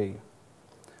actually be.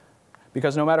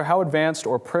 Because no matter how advanced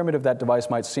or primitive that device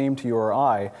might seem to you or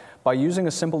I, by using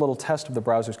a simple little test of the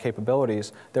browser's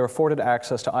capabilities, they're afforded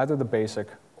access to either the basic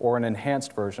or an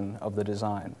enhanced version of the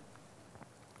design.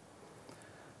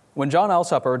 When John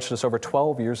Alsop urged us over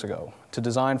 12 years ago to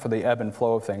design for the ebb and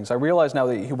flow of things, I realize now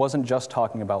that he wasn't just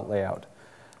talking about layout,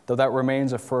 though that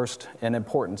remains a first and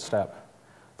important step,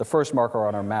 the first marker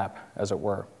on our map, as it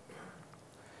were.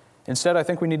 Instead, I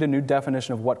think we need a new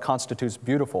definition of what constitutes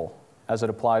beautiful as it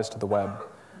applies to the web,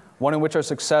 one in which our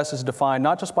success is defined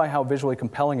not just by how visually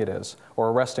compelling it is or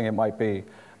arresting it might be,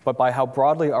 but by how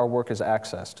broadly our work is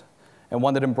accessed, and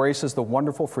one that embraces the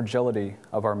wonderful fragility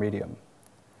of our medium.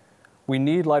 We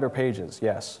need lighter pages,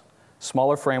 yes,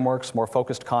 smaller frameworks, more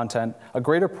focused content, a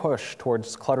greater push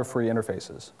towards clutter-free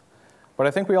interfaces. But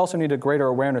I think we also need a greater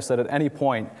awareness that at any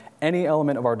point, any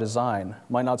element of our design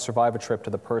might not survive a trip to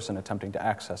the person attempting to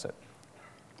access it.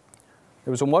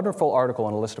 There was a wonderful article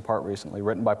in A List Apart recently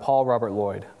written by Paul Robert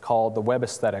Lloyd called The Web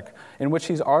Aesthetic, in which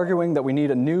he's arguing that we need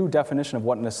a new definition of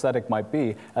what an aesthetic might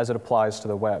be as it applies to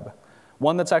the web,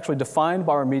 one that's actually defined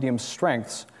by our medium's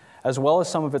strengths as well as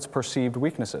some of its perceived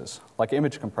weaknesses, like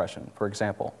image compression, for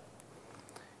example.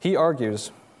 He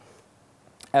argues,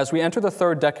 as we enter the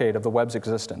third decade of the web's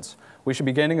existence, we should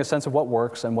be gaining a sense of what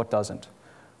works and what doesn't.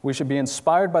 We should be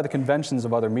inspired by the conventions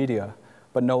of other media,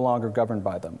 but no longer governed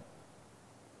by them.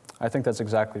 I think that's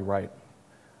exactly right.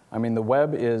 I mean, the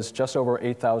web is just over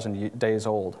 8,000 days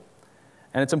old.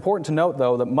 And it's important to note,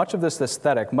 though, that much of this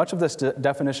aesthetic, much of this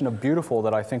definition of beautiful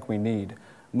that I think we need,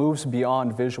 moves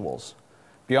beyond visuals,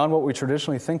 beyond what we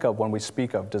traditionally think of when we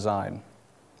speak of design.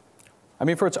 I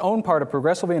mean, for its own part, a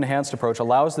progressively enhanced approach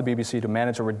allows the BBC to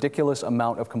manage a ridiculous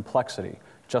amount of complexity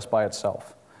just by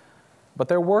itself. But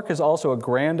their work is also a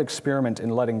grand experiment in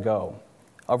letting go,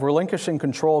 of relinquishing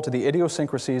control to the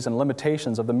idiosyncrasies and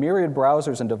limitations of the myriad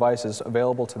browsers and devices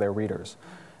available to their readers,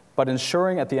 but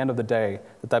ensuring at the end of the day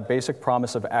that that basic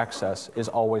promise of access is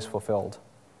always fulfilled.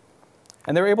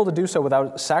 And they're able to do so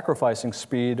without sacrificing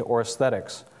speed or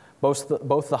aesthetics.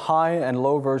 Both the high and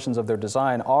low versions of their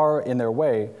design are, in their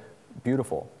way,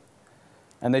 beautiful.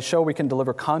 And they show we can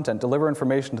deliver content, deliver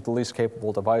information to the least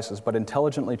capable devices, but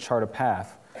intelligently chart a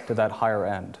path to that higher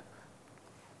end.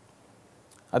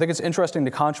 I think it's interesting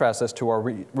to contrast this to our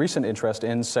recent interest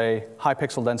in, say, high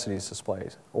pixel densities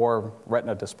displays, or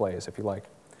retina displays, if you like.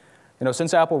 You know,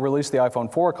 since Apple released the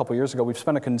iPhone 4 a couple years ago, we've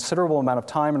spent a considerable amount of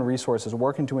time and resources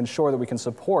working to ensure that we can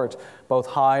support both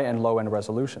high and low-end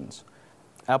resolutions.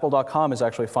 Apple.com is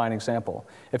actually a fine example.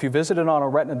 If you visit it on a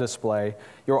retina display,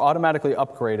 you're automatically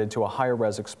upgraded to a higher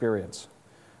res experience.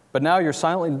 But now you're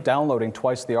silently downloading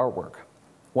twice the artwork,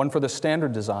 one for the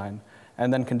standard design,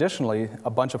 and then conditionally, a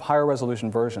bunch of higher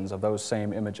resolution versions of those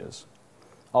same images,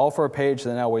 all for a page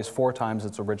that now weighs 4 times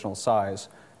its original size,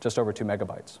 just over 2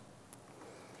 megabytes.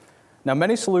 Now,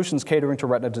 many solutions catering to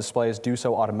retina displays do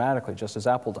so automatically, just as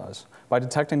Apple does, by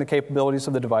detecting the capabilities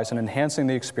of the device and enhancing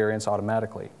the experience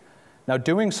automatically. Now,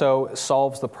 doing so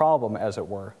solves the problem, as it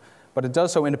were, but it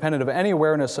does so independent of any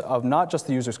awareness of not just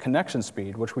the user's connection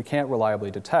speed, which we can't reliably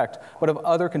detect, but of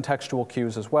other contextual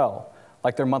cues as well,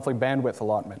 like their monthly bandwidth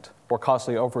allotment or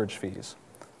costly overage fees.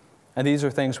 And these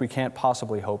are things we can't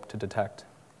possibly hope to detect.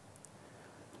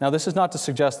 Now, this is not to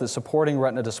suggest that supporting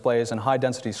retina displays and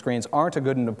high-density screens aren't a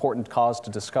good and important cause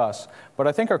to discuss, but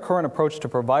I think our current approach to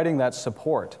providing that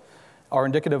support are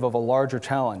indicative of a larger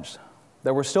challenge,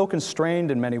 that we're still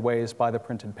constrained in many ways by the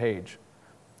printed page.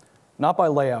 Not by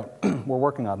layout, we're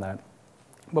working on that,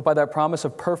 but by that promise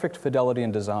of perfect fidelity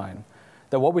in design,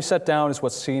 that what we set down is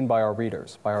what's seen by our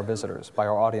readers, by our visitors, by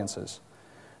our audiences,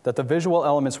 that the visual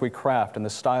elements we craft and the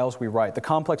styles we write, the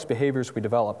complex behaviors we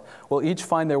develop, will each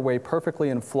find their way perfectly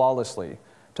and flawlessly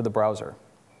to the browser.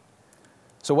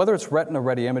 So whether it's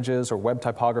retina-ready images or web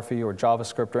typography or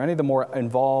JavaScript or any of the more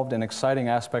involved and exciting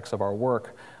aspects of our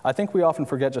work, I think we often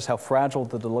forget just how fragile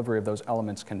the delivery of those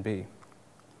elements can be.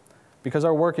 Because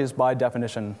our work is, by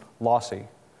definition, lossy.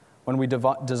 When we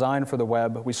design for the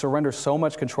web, we surrender so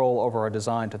much control over our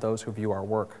design to those who view our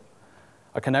work.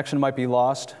 A connection might be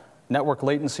lost, network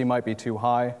latency might be too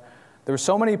high. There are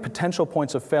so many potential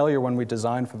points of failure when we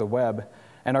design for the web,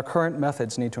 and our current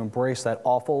methods need to embrace that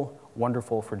awful,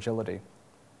 wonderful fragility.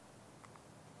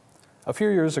 A few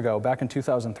years ago, back in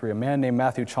 2003, a man named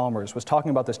Matthew Chalmers was talking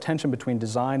about this tension between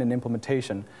design and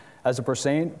implementation as it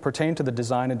pertained to the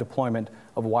design and deployment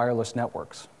of wireless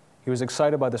networks. He was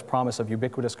excited by this promise of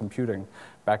ubiquitous computing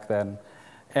back then.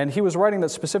 And he was writing that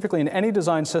specifically in any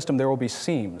design system, there will be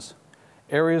seams,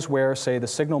 areas where, say, the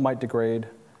signal might degrade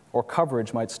or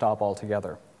coverage might stop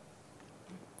altogether.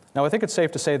 Now, I think it's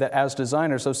safe to say that as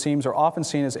designers, those seams are often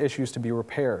seen as issues to be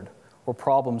repaired or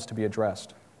problems to be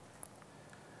addressed.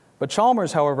 But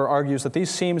Chalmers, however, argues that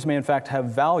these seams may in fact have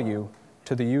value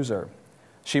to the user.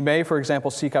 She may, for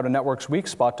example, seek out a network's weak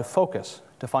spot to focus,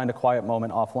 to find a quiet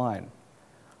moment offline.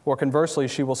 Or conversely,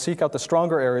 she will seek out the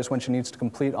stronger areas when she needs to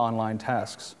complete online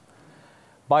tasks.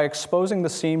 By exposing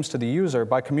the seams to the user,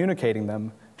 by communicating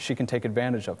them, she can take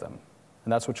advantage of them.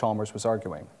 And that's what Chalmers was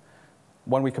arguing.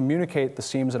 When we communicate the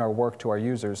seams in our work to our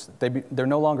users, they're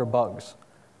no longer bugs,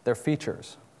 they're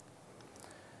features.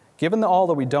 Given all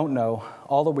that we don't know,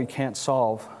 all that we can't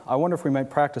solve, I wonder if we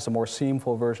might practice a more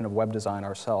seamful version of web design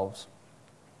ourselves.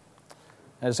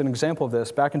 As an example of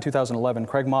this, back in 2011,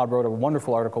 Craig Maude wrote a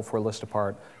wonderful article for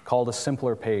Listapart called A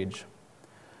Simpler Page.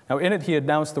 Now, in it, he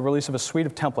announced the release of a suite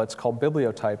of templates called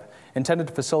Bibliotype, intended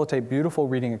to facilitate beautiful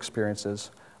reading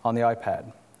experiences on the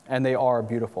iPad. And they are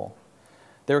beautiful.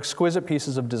 They're exquisite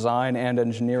pieces of design and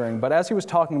engineering, but as he was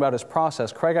talking about his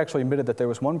process, Craig actually admitted that there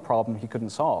was one problem he couldn't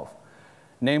solve.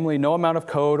 Namely, no amount of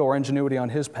code or ingenuity on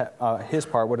his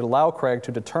part would allow Craig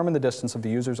to determine the distance of the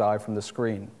user's eye from the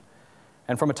screen.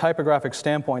 And from a typographic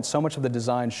standpoint, so much of the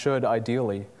design should,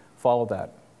 ideally, follow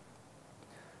that.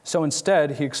 So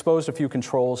instead, he exposed a few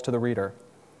controls to the reader.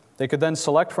 They could then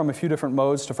select from a few different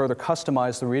modes to further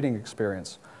customize the reading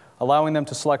experience, allowing them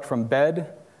to select from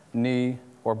bed, knee,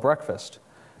 or breakfast,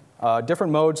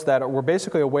 different modes that were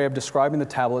basically a way of describing the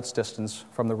tablet's distance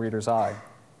from the reader's eye.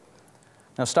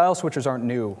 Now, style switchers aren't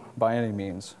new by any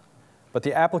means, but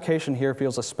the application here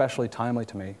feels especially timely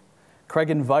to me. Craig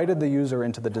invited the user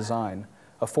into the design,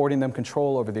 affording them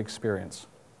control over the experience.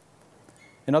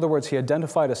 In other words, he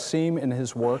identified a seam in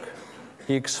his work,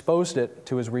 he exposed it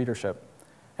to his readership,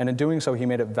 and in doing so, he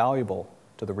made it valuable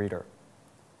to the reader.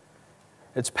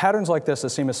 It's patterns like this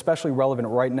that seem especially relevant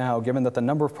right now, given that the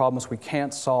number of problems we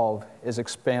can't solve is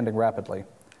expanding rapidly.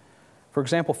 For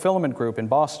example, Filament Group in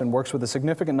Boston works with a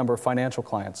significant number of financial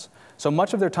clients, so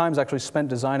much of their time is actually spent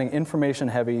designing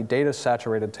information-heavy,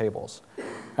 data-saturated tables.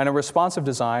 And in responsive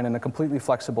design and a completely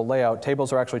flexible layout,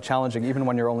 tables are actually challenging even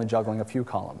when you're only juggling a few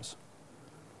columns.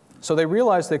 So they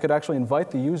realized they could actually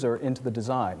invite the user into the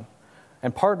design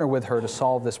and partner with her to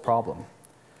solve this problem.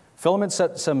 Filament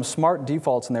set some smart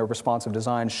defaults in their responsive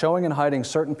design, showing and hiding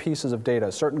certain pieces of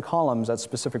data, certain columns at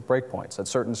specific breakpoints, at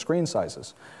certain screen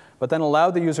sizes, but then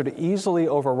allowed the user to easily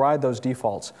override those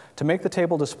defaults to make the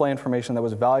table display information that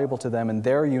was valuable to them in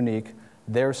their unique,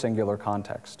 their singular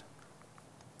context.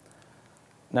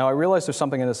 Now, I realize there's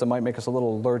something in this that might make us a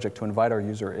little allergic to invite our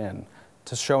user in,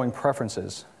 to showing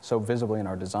preferences so visibly in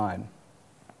our design.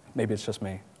 Maybe it's just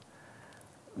me.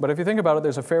 But if you think about it,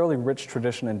 there's a fairly rich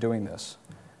tradition in doing this.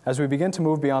 As we begin to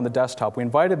move beyond the desktop, we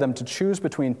invited them to choose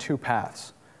between two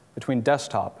paths, between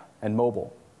desktop and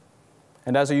mobile.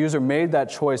 And as a user made that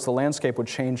choice, the landscape would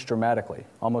change dramatically,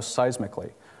 almost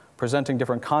seismically, presenting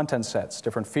different content sets,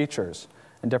 different features,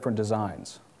 and different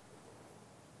designs.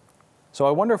 So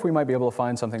I wonder if we might be able to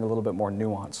find something a little bit more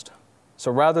nuanced.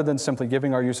 So rather than simply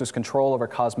giving our users control over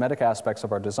cosmetic aspects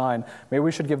of our design, maybe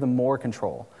we should give them more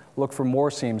control, look for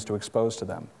more seams to expose to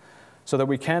them, so that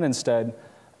we can instead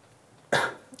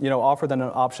offer them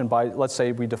an option by, let's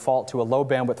say, we default to a low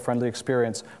bandwidth friendly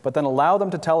experience, but then allow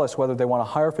them to tell us whether they want a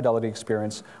higher fidelity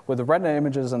experience with the retina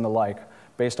images and the like,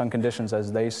 based on conditions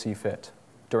as they see fit,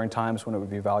 during times when it would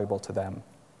be valuable to them.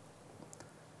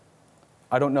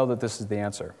 I don't know that this is the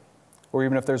answer, or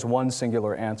even if there's one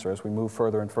singular answer as we move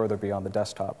further and further beyond the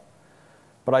desktop.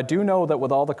 But I do know that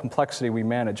with all the complexity we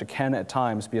manage, it can at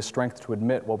times be a strength to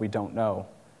admit what we don't know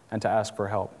and to ask for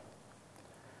help.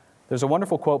 There's a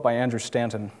wonderful quote by Andrew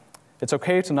Stanton. It's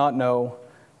okay to not know,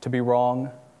 to be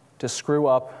wrong, to screw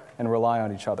up and rely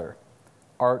on each other.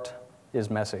 Art is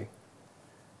messy.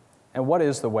 And what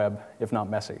is the web if not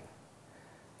messy?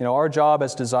 Our job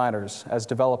as designers, as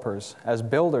developers, as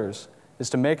builders is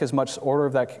to make as much order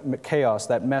of that chaos,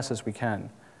 that mess as we can.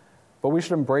 But we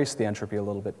should embrace the entropy a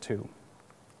little bit too.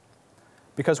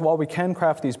 Because while we can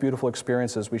craft these beautiful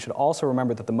experiences, we should also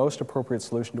remember that the most appropriate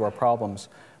solution to our problems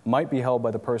might be held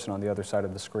by the person on the other side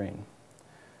of the screen.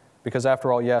 Because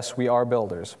after all, yes, we are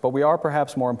builders, but we are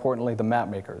perhaps more importantly the map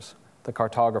makers, the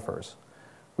cartographers.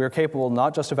 We are capable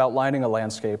not just of outlining a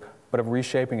landscape, but of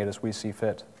reshaping it as we see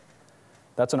fit.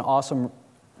 That's an awesome,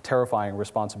 terrifying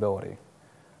responsibility,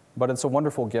 but it's a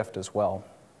wonderful gift as well.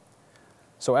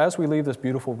 So as we leave this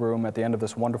beautiful room at the end of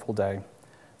this wonderful day,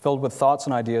 filled with thoughts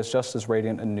and ideas just as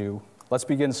radiant and new, let's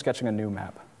begin sketching a new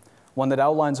map, one that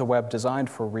outlines a web designed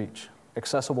for reach,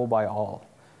 accessible by all,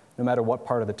 no matter what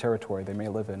part of the territory they may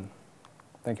live in.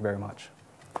 Thank you very much.